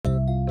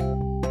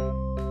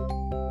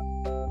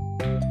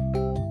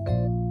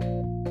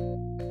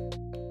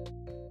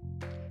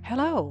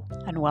Hello,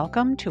 and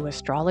welcome to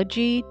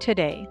Astrology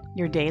Today,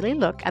 your daily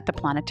look at the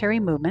planetary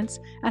movements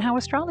and how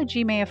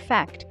astrology may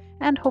affect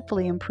and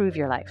hopefully improve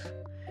your life.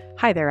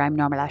 Hi there, I'm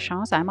Norma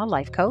Lachance. I'm a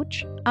life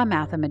coach, a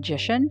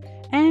mathemagician,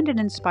 and an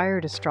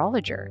inspired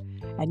astrologer.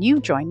 And you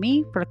join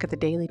me for a look at the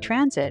daily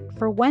transit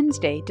for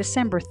Wednesday,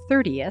 December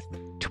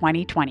 30th,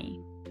 2020.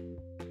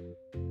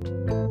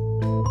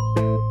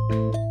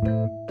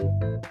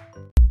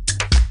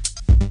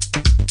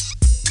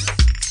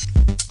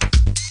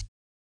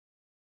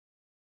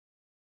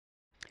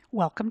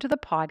 Welcome to the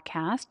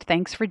podcast.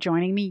 Thanks for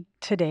joining me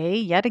today,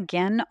 yet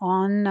again,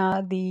 on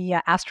the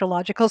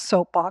astrological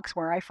soapbox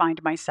where I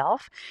find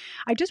myself.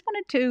 I just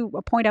wanted to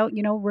point out,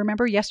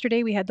 remember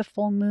yesterday we had the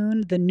full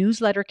moon, the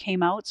newsletter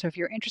came out. So if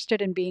you're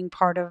interested in being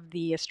part of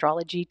the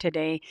Astrology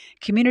Today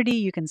community,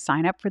 you can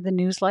sign up for the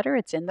newsletter.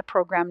 It's in the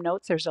program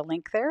notes. There's a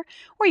link there,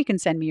 or you can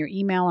send me your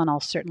email and I'll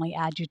certainly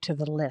add you to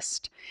the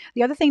list.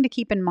 The other thing to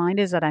keep in mind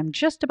is that I'm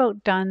just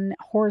about done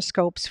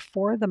horoscopes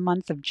for the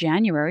month of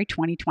January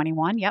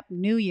 2021. Yep,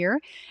 new year.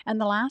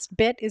 And the last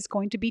bit is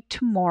going to be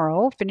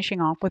tomorrow,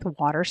 finishing off with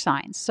water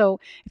signs. So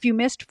if you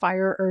missed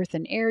fire, earth,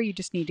 and air, you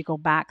just need to go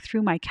back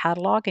through my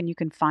catalog and you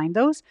can find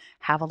those,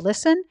 have a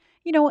listen,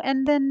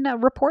 and then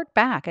report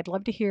back. I'd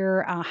love to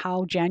hear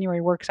how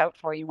January works out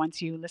for you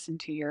once you listen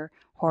to your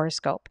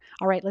horoscope.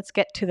 All right, let's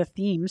get to the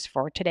themes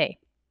for today.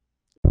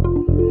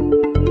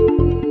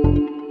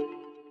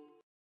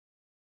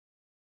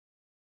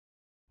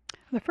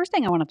 The first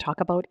thing I want to talk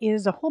about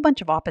is a whole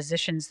bunch of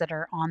oppositions that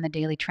are on the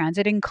daily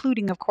transit,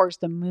 including, of course,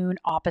 the moon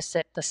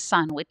opposite the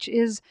sun, which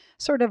is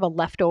sort of a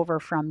leftover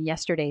from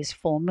yesterday's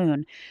full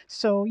moon.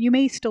 So you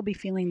may still be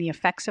feeling the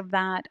effects of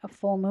that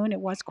full moon.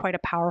 It was quite a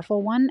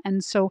powerful one.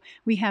 And so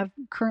we have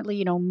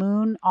currently,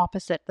 moon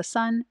opposite the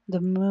sun,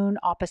 the moon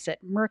opposite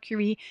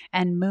Mercury,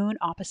 and moon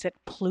opposite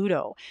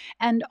Pluto.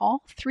 And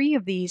all three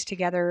of these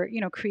together,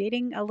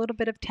 creating a little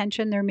bit of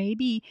tension. There may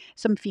be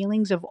some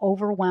feelings of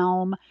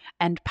overwhelm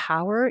and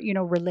power,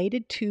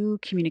 related to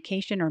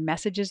communication or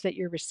messages that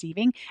you're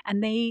receiving,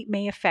 and they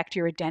may affect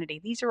your identity.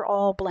 These are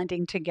all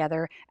blending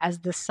together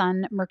as the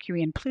Sun,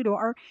 Mercury, and Pluto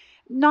are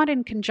not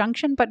in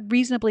conjunction, but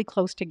reasonably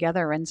close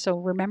together. And so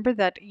remember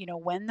that,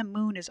 when the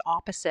moon is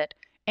opposite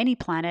any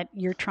planet,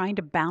 you're trying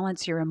to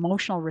balance your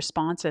emotional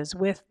responses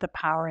with the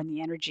power and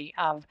the energy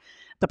of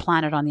the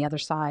planet on the other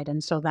side.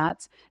 And so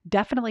that's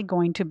definitely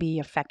going to be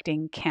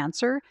affecting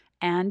Cancer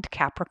and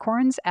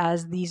Capricorns,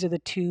 as these are the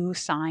two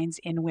signs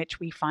in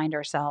which we find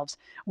ourselves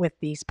with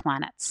these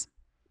planets.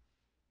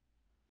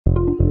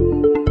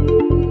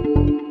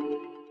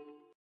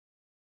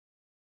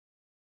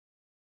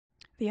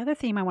 The other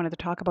theme I wanted to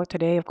talk about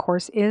today, of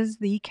course, is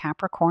the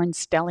Capricorn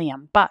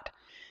stellium, but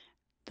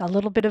a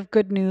little bit of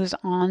good news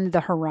on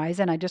the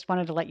horizon. I just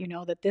wanted to let you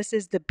know that this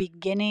is the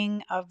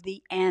beginning of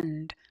the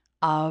end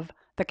of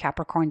the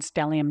Capricorn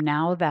stellium,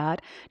 now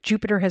that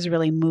Jupiter has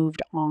really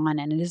moved on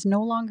and it is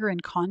no longer in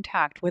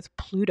contact with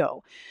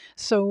Pluto.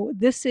 So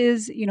this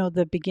is,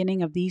 the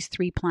beginning of these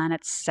three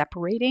planets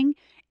separating.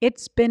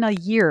 It's been a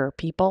year,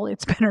 people.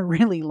 It's been a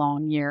really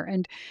long year.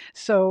 And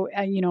so,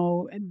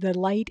 the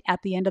light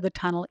at the end of the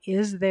tunnel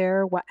is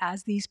there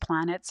as these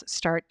planets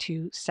start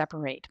to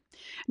separate.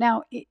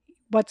 Now,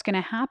 what's going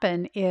to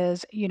happen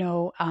is,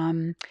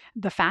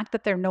 the fact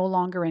that they're no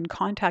longer in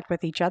contact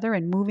with each other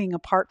and moving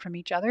apart from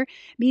each other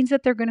means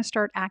that they're going to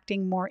start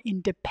acting more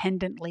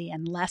independently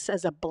and less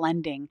as a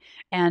blending.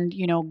 And,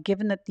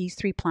 given that these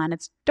three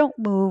planets don't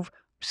move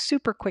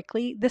super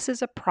quickly, this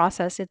is a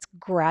process. It's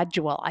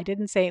gradual. I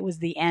didn't say it was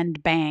the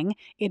end bang.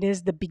 It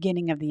is the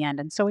beginning of the end.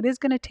 And so it is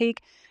going to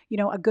take,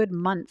 a good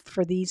month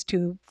for these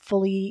to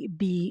fully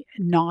be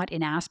not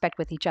in aspect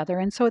with each other.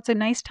 And so it's a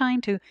nice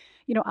time to,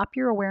 up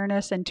your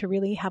awareness and to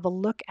really have a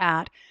look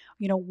at,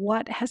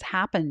 what has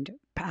happened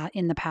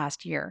in the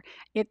past year.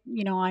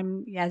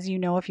 I'm, as you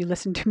know, if you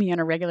listen to me on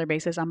a regular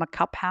basis, I'm a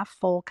cup half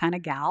full kind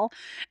of gal.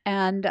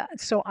 And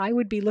so I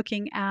would be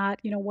looking at,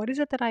 what is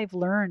it that I've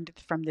learned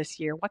from this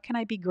year? What can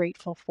I be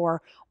grateful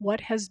for?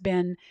 What has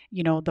been,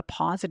 the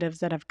positives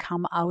that have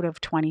come out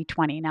of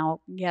 2020? Now,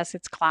 yes,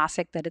 it's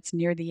classic that it's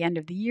near the end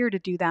of the year to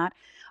do that,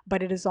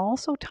 but it is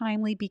also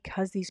timely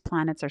because these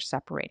planets are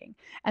separating.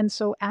 And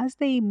so as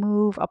they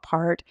move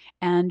apart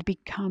and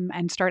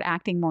start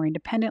acting more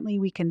independently,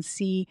 we can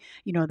see,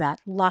 that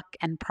luck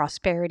and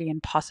prosperity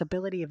and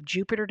possibility of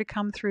Jupiter to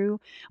come through.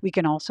 We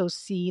can also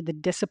see the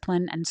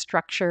discipline and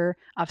structure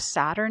of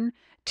Saturn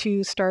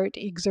to start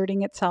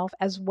exerting itself,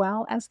 as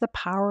well as the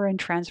power and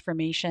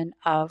transformation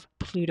of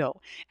Pluto,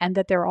 and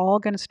that they're all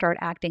going to start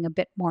acting a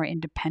bit more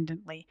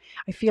independently.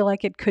 I feel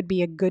like it could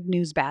be a good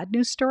news, bad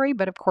news story,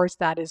 but of course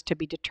that is to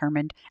be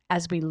determined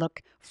as we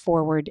look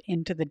forward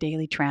into the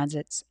daily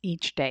transits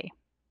each day.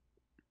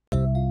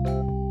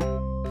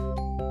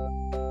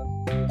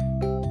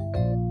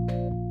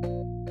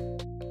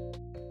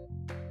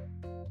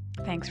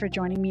 Thanks for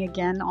joining me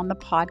again on the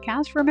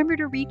podcast. Remember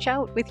to reach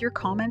out with your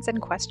comments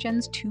and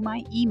questions to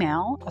my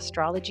email,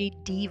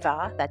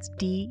 astrologydiva, that's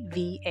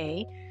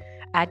DVA,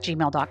 at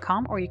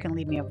gmail.com, or you can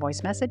leave me a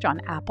voice message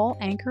on Apple,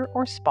 Anchor,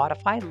 or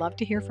Spotify. I'd love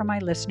to hear from my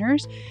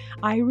listeners.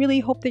 I really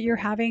hope that you're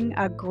having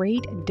a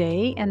great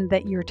day and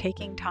that you're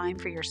taking time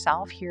for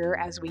yourself here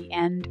as we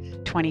end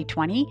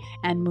 2020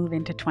 and move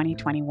into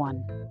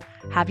 2021.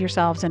 Have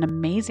yourselves an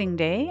amazing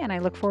day, and I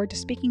look forward to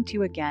speaking to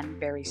you again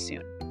very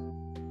soon.